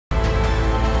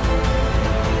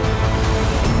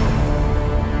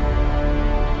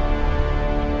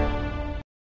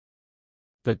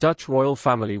The Dutch royal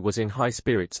family was in high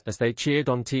spirits as they cheered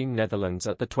on Team Netherlands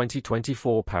at the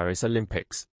 2024 Paris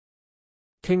Olympics.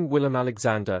 King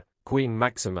Willem-Alexander, Queen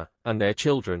Maxima, and their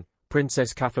children,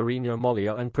 Princess Catharina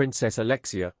Amalia and Princess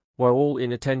Alexia, were all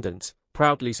in attendance,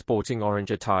 proudly sporting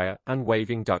orange attire and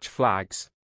waving Dutch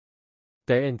flags.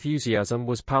 Their enthusiasm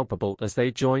was palpable as they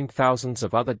joined thousands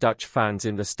of other Dutch fans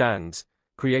in the stands,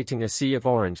 creating a sea of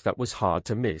orange that was hard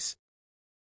to miss.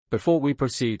 Before we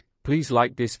proceed, please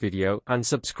like this video and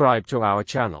subscribe to our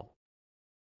channel.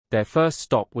 Their first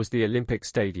stop was the Olympic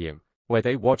Stadium, where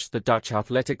they watched the Dutch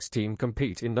athletics team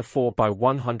compete in the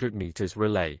 4x100 meters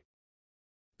relay.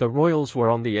 The royals were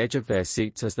on the edge of their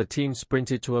seats as the team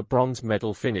sprinted to a bronze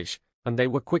medal finish, and they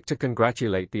were quick to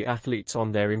congratulate the athletes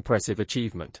on their impressive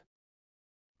achievement.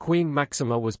 Queen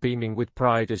Maxima was beaming with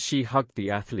pride as she hugged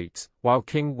the athletes, while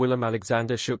King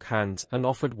Willem-Alexander shook hands and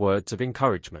offered words of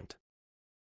encouragement.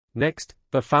 Next,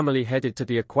 the family headed to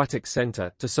the aquatic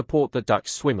center to support the Dutch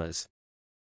swimmers.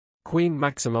 Queen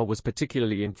Maxima was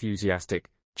particularly enthusiastic,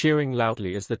 cheering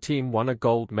loudly as the team won a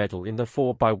gold medal in the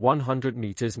 4x100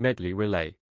 meters medley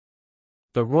relay.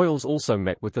 The royals also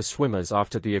met with the swimmers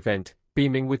after the event,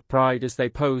 beaming with pride as they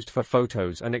posed for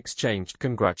photos and exchanged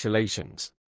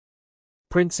congratulations.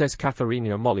 Princess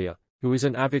Catharina Amalia, who is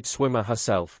an avid swimmer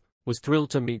herself, was thrilled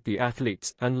to meet the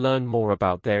athletes and learn more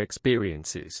about their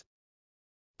experiences.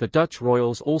 The Dutch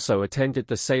royals also attended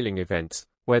the sailing events,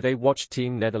 where they watched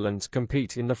Team Netherlands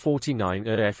compete in the 49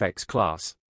 FX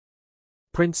class.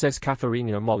 Princess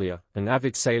Catharina Amalia, an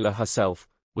avid sailor herself,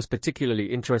 was particularly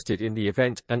interested in the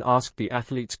event and asked the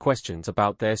athletes questions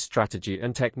about their strategy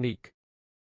and technique.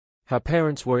 Her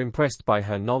parents were impressed by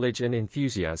her knowledge and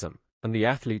enthusiasm, and the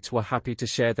athletes were happy to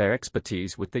share their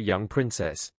expertise with the young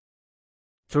princess.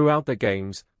 Throughout the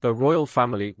games, the royal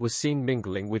family was seen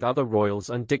mingling with other royals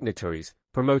and dignitaries,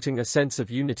 promoting a sense of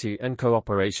unity and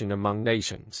cooperation among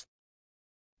nations.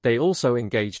 They also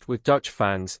engaged with Dutch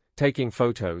fans, taking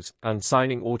photos and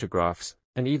signing autographs,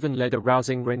 and even led a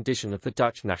rousing rendition of the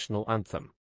Dutch national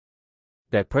anthem.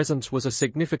 Their presence was a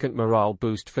significant morale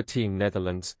boost for Team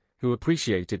Netherlands, who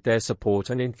appreciated their support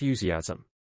and enthusiasm.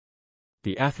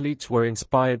 The athletes were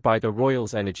inspired by the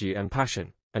royals' energy and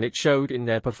passion, and it showed in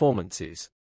their performances.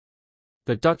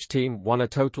 The Dutch team won a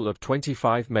total of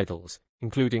 25 medals,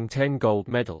 including 10 gold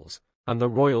medals, and the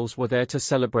royals were there to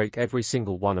celebrate every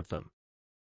single one of them.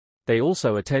 They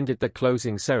also attended the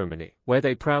closing ceremony, where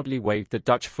they proudly waved the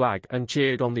Dutch flag and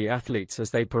cheered on the athletes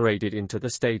as they paraded into the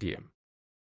stadium.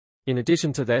 In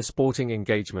addition to their sporting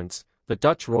engagements, the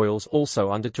Dutch royals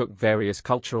also undertook various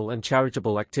cultural and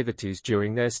charitable activities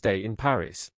during their stay in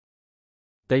Paris.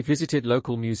 They visited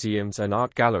local museums and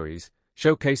art galleries,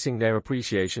 showcasing their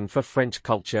appreciation for French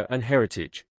culture and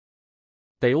heritage.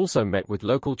 They also met with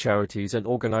local charities and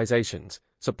organizations,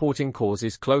 supporting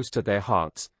causes close to their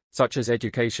hearts, such as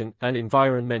education and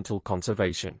environmental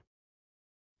conservation.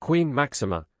 Queen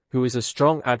Maxima, who is a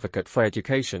strong advocate for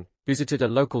education, visited a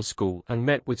local school and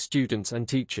met with students and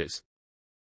teachers.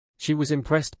 She was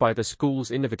impressed by the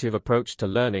school's innovative approach to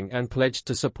learning and pledged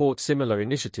to support similar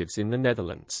initiatives in the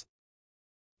Netherlands.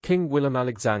 King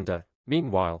Willem-Alexander,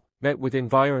 meanwhile, met with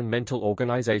environmental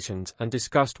organizations and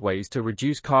discussed ways to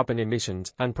reduce carbon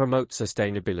emissions and promote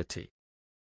sustainability.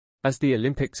 As the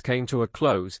Olympics came to a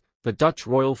close, the Dutch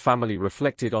royal family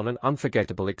reflected on an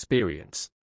unforgettable experience.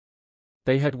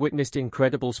 They had witnessed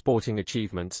incredible sporting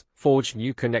achievements, forged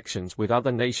new connections with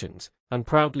other nations, and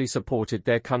proudly supported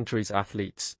their country's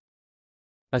athletes.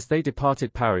 As they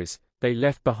departed Paris, they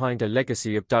left behind a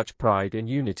legacy of Dutch pride and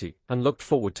unity and looked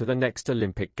forward to the next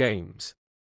Olympic Games.